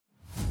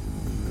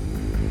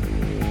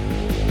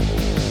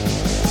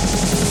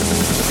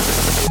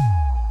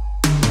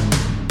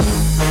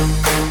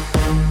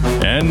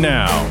And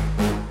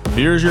now,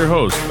 here's your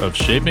host of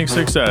Shaping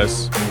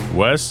Success,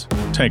 Wes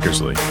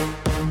Tankersley.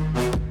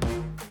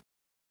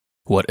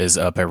 What is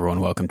up, everyone?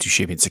 Welcome to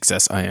Shaping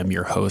Success. I am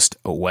your host,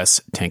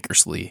 Wes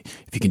Tankersley.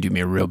 If you can do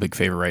me a real big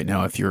favor right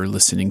now, if you're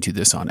listening to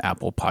this on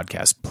Apple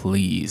Podcasts,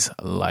 please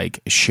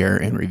like, share,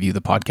 and review the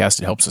podcast.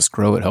 It helps us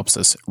grow. It helps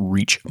us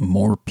reach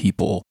more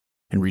people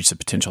and reach the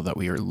potential that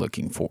we are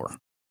looking for.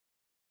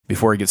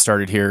 Before I get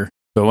started here,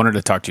 I wanted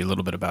to talk to you a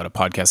little bit about a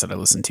podcast that I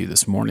listened to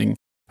this morning.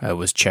 I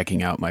was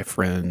checking out my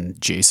friend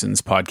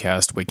Jason's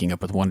podcast, Waking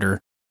Up with Wonder.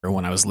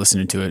 When I was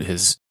listening to it,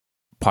 his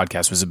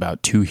podcast was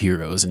about two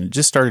heroes, and it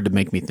just started to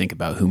make me think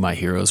about who my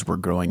heroes were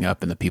growing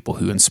up and the people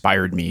who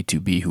inspired me to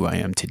be who I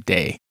am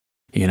today.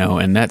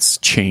 And that's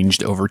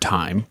changed over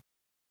time.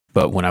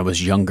 But when I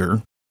was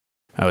younger,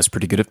 I was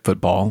pretty good at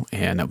football,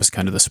 and that was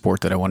kind of the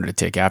sport that I wanted to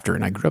take after.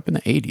 And I grew up in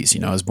the 80s.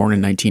 I was born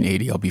in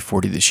 1980. I'll be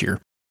 40 this year.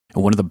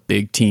 And one of the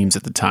big teams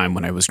at the time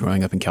when I was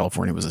growing up in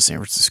California was the San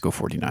Francisco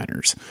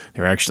 49ers.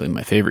 They were actually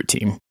my favorite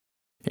team.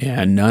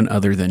 And none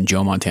other than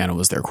Joe Montana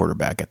was their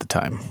quarterback at the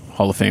time.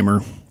 Hall of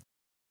Famer.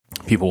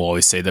 People will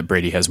always say that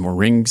Brady has more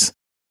rings,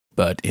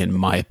 but in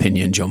my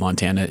opinion, Joe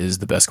Montana is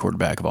the best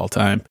quarterback of all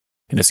time.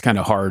 And it's kind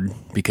of hard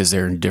because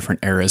they're in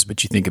different eras,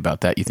 but you think about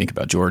that, you think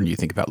about Jordan, you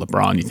think about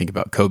LeBron, you think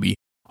about Kobe.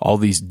 All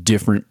these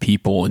different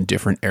people in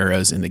different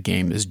eras in the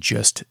game is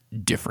just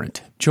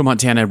different. Joe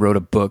Montana wrote a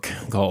book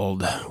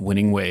called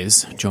Winning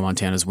Ways, Joe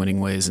Montana's Winning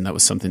Ways, and that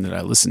was something that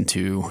I listened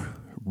to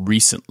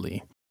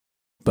recently.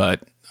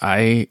 But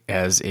I,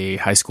 as a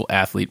high school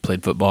athlete,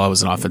 played football. I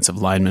was an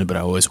offensive lineman, but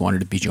I always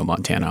wanted to be Joe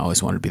Montana. I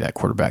always wanted to be that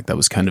quarterback. That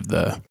was kind of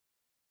the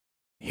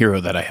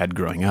hero that I had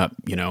growing up,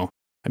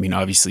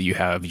 Obviously you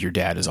have your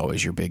dad is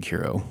always your big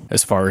hero.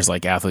 As far as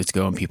like athletes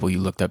go and people you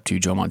looked up to,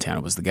 Joe Montana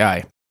was the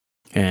guy.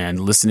 And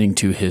listening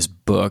to his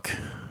book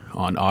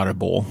on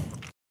Audible,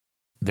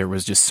 there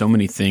was just so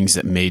many things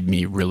that made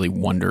me really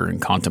wonder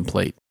and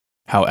contemplate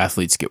how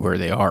athletes get where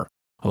they are.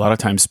 A lot of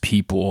times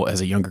people, as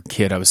a younger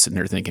kid, I was sitting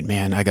there thinking,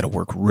 man, I got to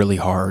work really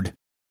hard.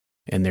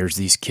 And there's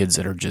these kids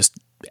that are just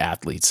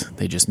athletes.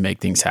 They just make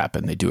things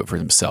happen. They do it for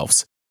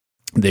themselves.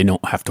 They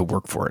don't have to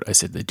work for it. I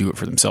said they do it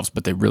for themselves,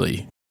 but they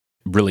really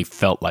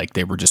felt like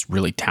they were just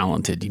really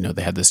talented.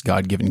 They had this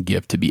God-given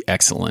gift to be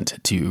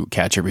excellent, to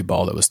catch every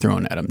ball that was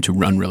thrown at them, to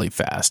run really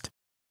fast,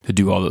 to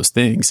do all those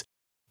things.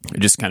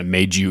 It just kind of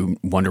made you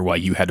wonder why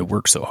you had to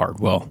work so hard.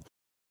 Well,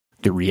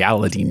 the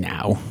reality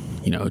now,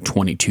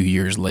 22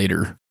 years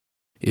later,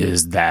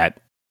 is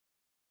that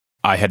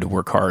I had to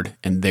work hard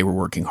and they were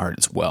working hard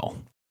as well,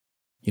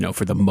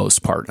 for the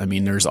most part.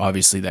 There's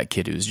obviously that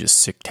kid who's just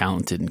sick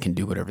talented and can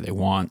do whatever they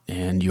want.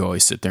 And you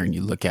always sit there and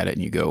you look at it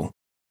and you go,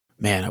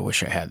 man, I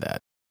wish I had that.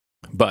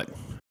 But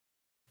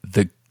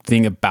the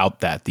thing about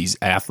that, these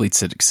athletes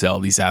that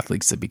excel, these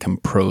athletes that become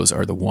pros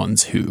are the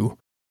ones who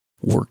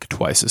work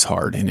twice as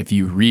hard. And if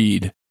you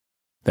read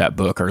that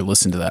book or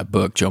listen to that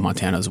book, Joe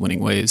Montana's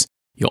Winning Ways,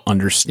 you'll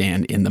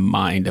understand in the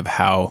mind of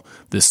how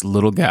this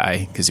little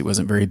guy, because he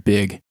wasn't very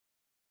big,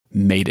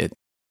 made it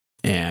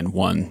and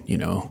won,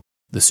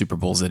 the Super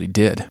Bowls that he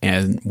did,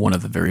 and one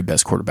of the very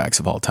best quarterbacks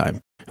of all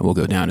time. And we'll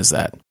go down as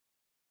that.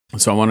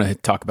 So I want to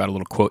talk about a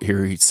little quote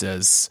here. He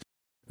says,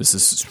 this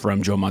is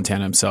from Joe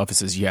Montana himself. He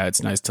says, yeah,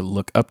 it's nice to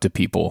look up to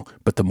people,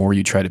 but the more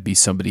you try to be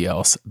somebody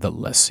else, the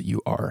less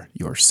you are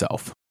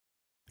yourself.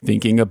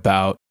 Thinking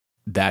about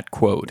that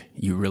quote,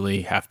 you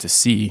really have to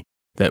see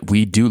that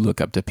we do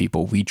look up to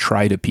people. We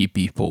try to be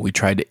people. We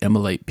try to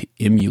emulate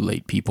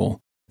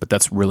people, but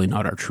that's really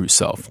not our true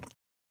self.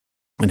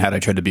 And had I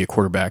tried to be a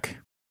quarterback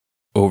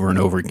over and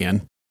over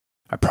again,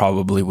 I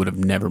probably would have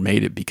never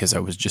made it because I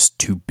was just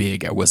too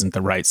big. I wasn't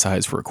the right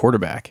size for a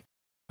quarterback.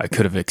 I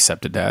could have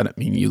accepted that.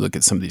 You look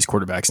at some of these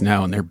quarterbacks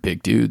now and they're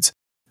big dudes.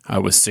 I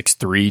was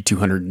 6'3",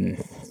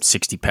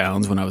 260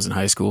 pounds when I was in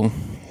high school.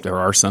 There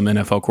are some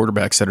NFL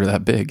quarterbacks that are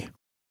that big.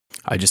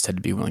 I just had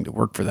to be willing to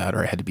work for that,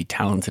 or I had to be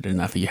talented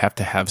enough. You have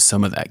to have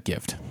some of that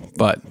gift.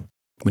 But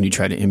when you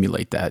try to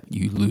emulate that,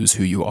 you lose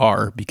who you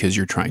are because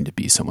you're trying to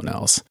be someone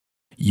else.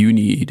 You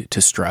need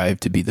to strive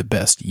to be the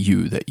best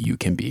you that you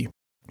can be.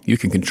 You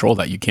can control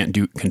that. You can't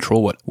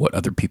control what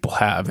other people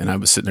have. And I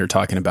was sitting there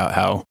talking about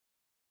how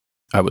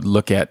I would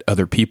look at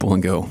other people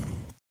and go,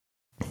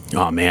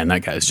 oh man,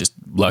 that guy's just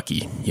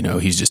lucky.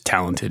 He's just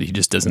talented. He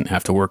just doesn't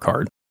have to work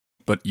hard.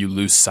 But you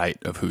lose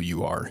sight of who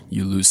you are.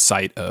 You lose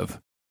sight of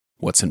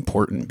what's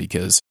important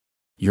because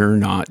you're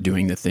not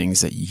doing the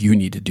things that you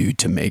need to do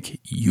to make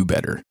you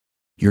better.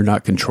 You're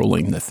not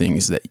controlling the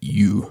things that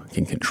you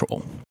can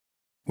control,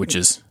 which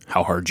is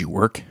how hard you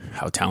work,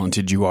 how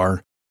talented you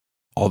are,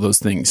 all those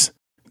things,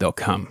 they'll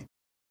come.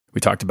 We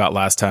talked about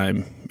last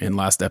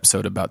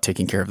episode about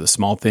taking care of the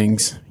small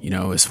things,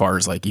 as far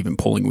as like even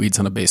pulling weeds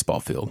on a baseball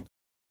field.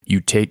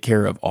 You take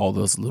care of all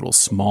those little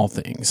small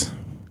things,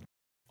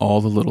 all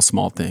the little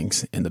small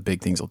things, and the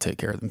big things will take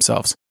care of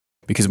themselves.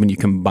 Because when you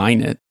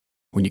combine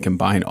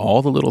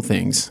all the little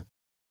things,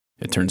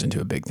 it turns into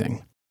a big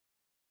thing.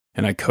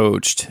 And I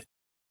coached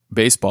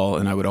baseball,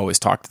 and I would always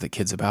talk to the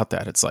kids about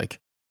that. It's like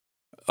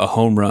a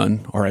home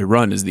run or a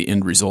run is the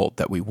end result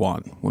that we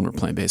want when we're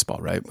playing baseball,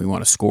 right? We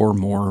want to score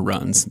more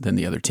runs than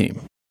the other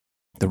team.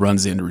 The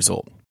run's the end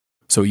result.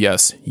 So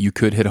yes, you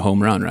could hit a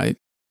home run, right?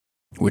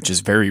 Which is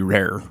very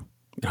rare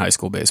in high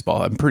school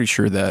baseball. I'm pretty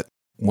sure that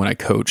when I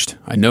coached,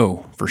 I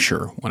know for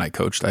sure when I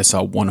coached, I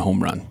saw one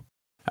home run.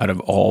 Out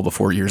of all the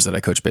 4 years that I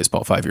coached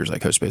baseball, 5 years I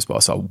coached baseball, I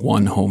saw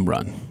one home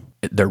run.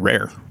 They're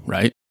rare,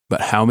 right?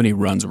 But how many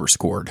runs were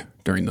scored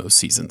during those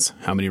seasons?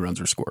 How many runs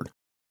were scored?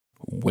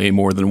 Way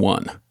more than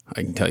one,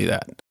 I can tell you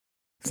that.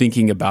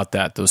 Thinking about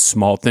that, those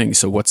small things.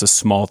 So what's a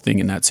small thing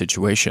in that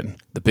situation?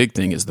 The big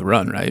thing is the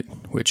run, right?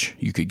 Which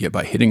you could get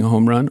by hitting a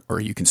home run, or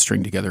you can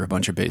string together a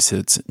bunch of base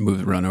hits, move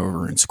the run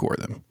over, and score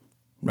them,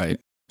 right?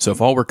 So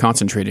if all we're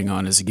concentrating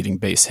on is getting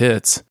base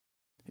hits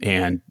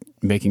and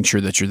making sure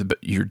that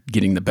you're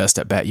getting the best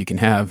at bat you can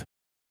have,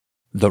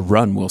 the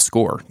run will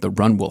score. The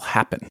run will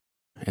happen.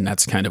 And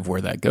that's kind of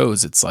where that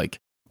goes. It's like,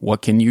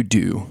 what can you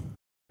do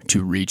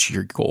to reach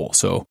your goal?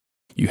 So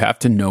you have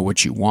to know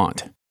what you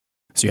want.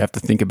 So you have to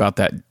think about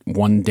that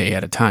one day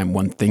at a time,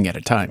 one thing at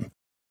a time.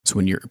 So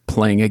when you're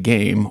playing a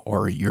game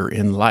or you're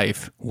in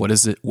life, what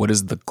is it? What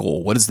is the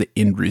goal? What is the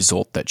end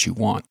result that you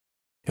want?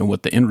 And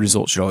what the end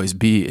result should always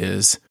be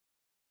is,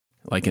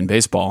 like in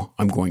baseball,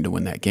 I'm going to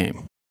win that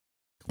game.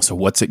 So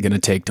what's it going to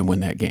take to win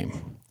that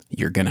game?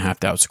 You're going to have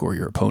to outscore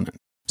your opponent.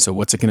 So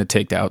what's it going to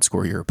take to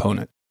outscore your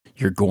opponent?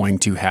 You're going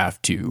to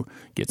have to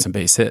get some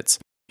base hits.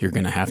 You're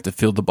going to have to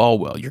field the ball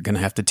well. You're going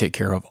to have to take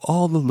care of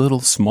all the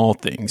little small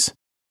things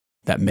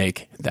that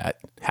make that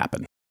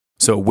happen.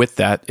 So with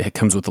that, it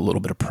comes with a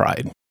little bit of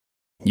pride.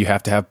 You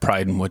have to have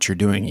pride in what you're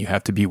doing. You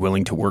have to be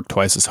willing to work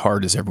twice as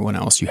hard as everyone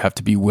else. You have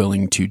to be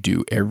willing to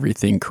do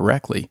everything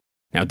correctly.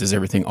 Now, does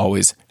everything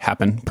always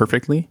happen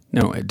perfectly?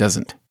 No, it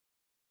doesn't.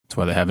 That's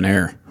why they have an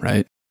error,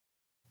 right?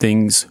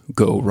 Things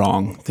go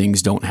wrong.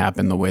 Things don't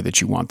happen the way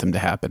that you want them to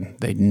happen.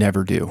 They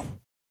never do.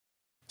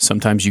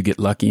 Sometimes you get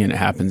lucky and it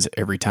happens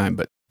every time,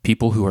 but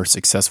people who are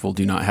successful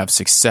do not have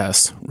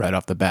success right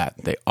off the bat.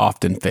 They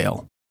often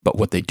fail. But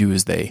what they do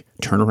is they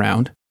turn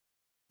around,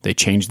 they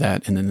change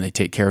that, and then they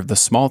take care of the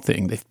small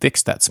thing. They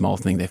fix that small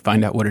thing. They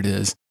find out what it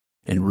is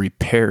and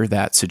repair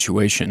that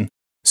situation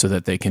so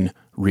that they can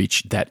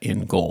reach that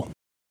end goal.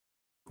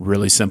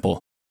 Really simple.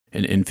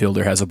 An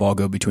infielder has a ball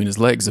go between his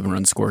legs and a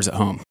run scores at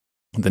home.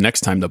 The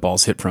next time the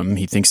ball's hit from him,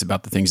 he thinks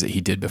about the things that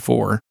he did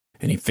before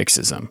and he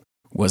fixes them.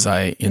 Was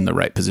I in the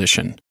right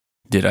position?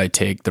 Did I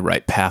take the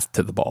right path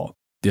to the ball?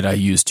 Did I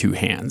use two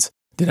hands?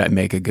 Did I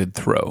make a good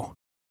throw?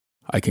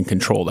 I can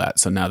control that.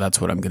 So now that's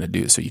what I'm going to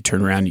do. So you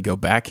turn around, you go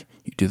back,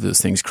 you do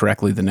those things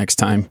correctly the next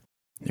time.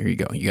 There you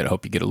go. You got to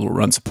hope you get a little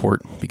run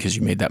support because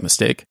you made that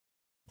mistake.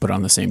 But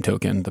on the same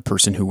token, the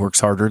person who works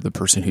harder, the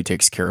person who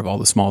takes care of all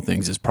the small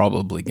things is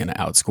probably going to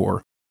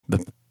outscore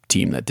the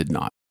team that did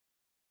not.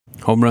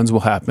 Home runs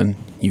will happen.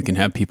 You can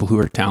have people who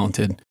are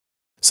talented.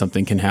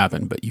 Something can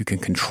happen, but you can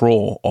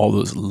control all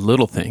those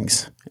little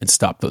things and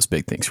stop those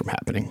big things from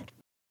happening.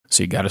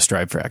 So you got to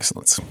strive for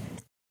excellence.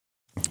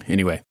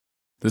 Anyway,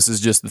 this is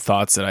just the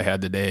thoughts that I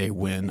had today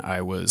when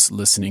I was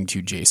listening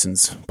to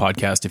Jason's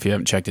podcast. If you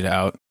haven't checked it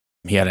out,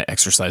 he had an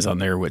exercise on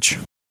there, which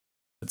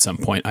at some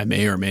point I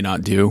may or may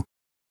not do.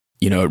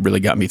 You know, it really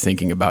got me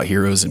thinking about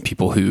heroes and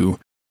people who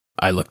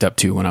I looked up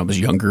to when I was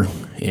younger.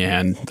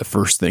 And the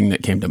first thing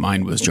that came to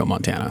mind was Joe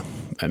Montana.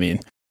 I mean,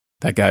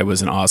 that guy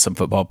was an awesome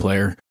football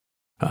player.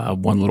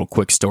 One little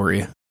quick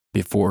story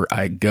before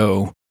I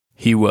go.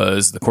 He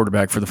was the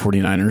quarterback for the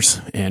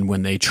 49ers. And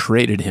when they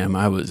traded him,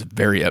 I was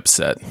very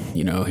upset.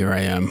 You know, here I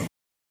am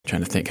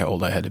trying to think how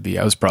old I had to be.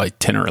 I was probably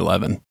 10 or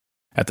 11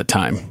 at the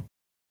time.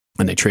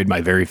 And they traded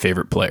my very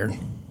favorite player.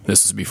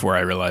 This was before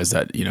I realized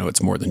that, you know,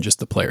 it's more than just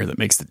the player that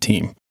makes the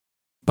team.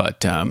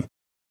 But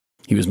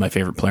he was my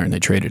favorite player, and they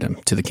traded him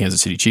to the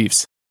Kansas City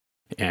Chiefs.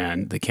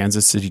 And the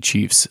Kansas City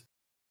Chiefs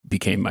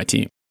became my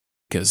team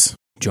because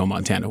Joe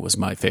Montana was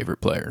my favorite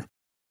player.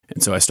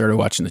 And so I started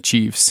watching the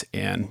Chiefs,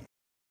 and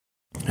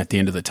at the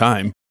end of the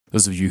time,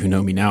 those of you who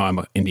know me now, I'm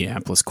an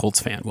Indianapolis Colts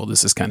fan. Well,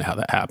 this is kind of how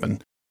that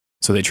happened.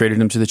 So they traded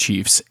him to the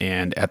Chiefs,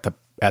 and at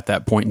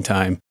that point in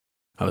time,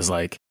 I was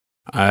like,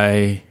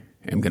 I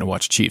am going to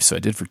watch Chiefs. So I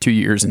did for 2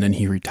 years, and then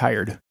he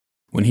retired.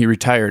 When he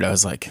retired, I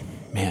was like,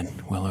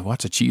 man, well, I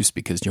watched the Chiefs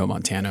because Joe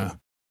Montana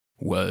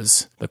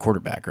was the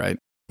quarterback, right?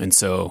 And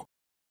so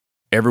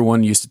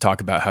everyone used to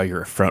talk about how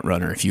you're a front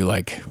runner if you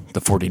like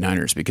the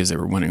 49ers because they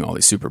were winning all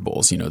these Super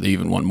Bowls. You know, they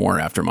even won more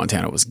after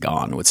Montana was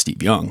gone with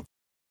Steve Young.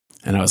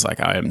 And I was like,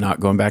 I am not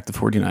going back to the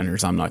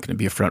 49ers. I'm not going to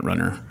be a front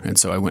runner. And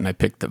so I went and I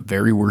picked the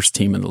very worst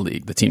team in the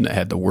league, the team that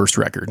had the worst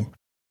record,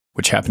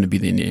 which happened to be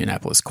the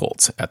Indianapolis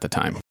Colts at the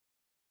time.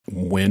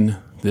 When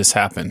this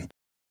happened,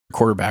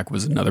 quarterback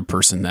was another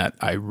person that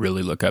I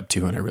really look up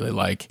to and I really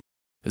like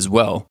as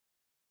well,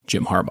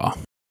 Jim Harbaugh.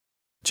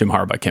 Jim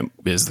Harbaugh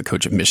is the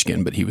coach of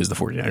Michigan, but he was the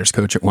 49ers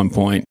coach at one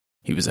point.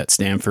 He was at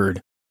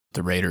Stanford,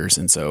 the Raiders.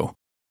 And so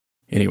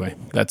anyway,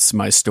 that's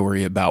my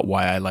story about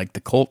why I like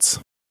the Colts.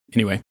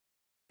 Anyway,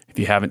 if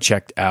you haven't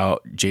checked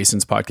out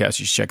Jason's podcast,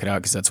 you should check it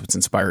out because that's what's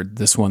inspired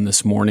this one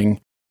this morning.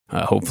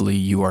 Hopefully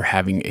you are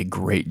having a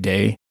great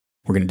day.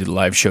 We're going to do the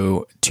live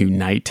show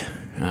tonight.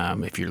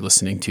 If you're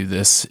listening to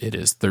this, it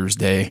is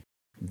Thursday,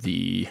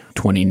 the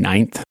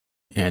 29th.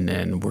 And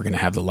then we're going to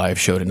have the live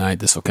show tonight.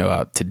 This will go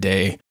out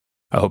today.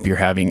 I hope you're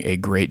having a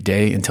great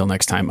day. Until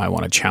next time, I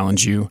want to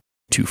challenge you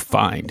to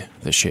find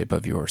the shape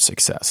of your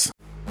success.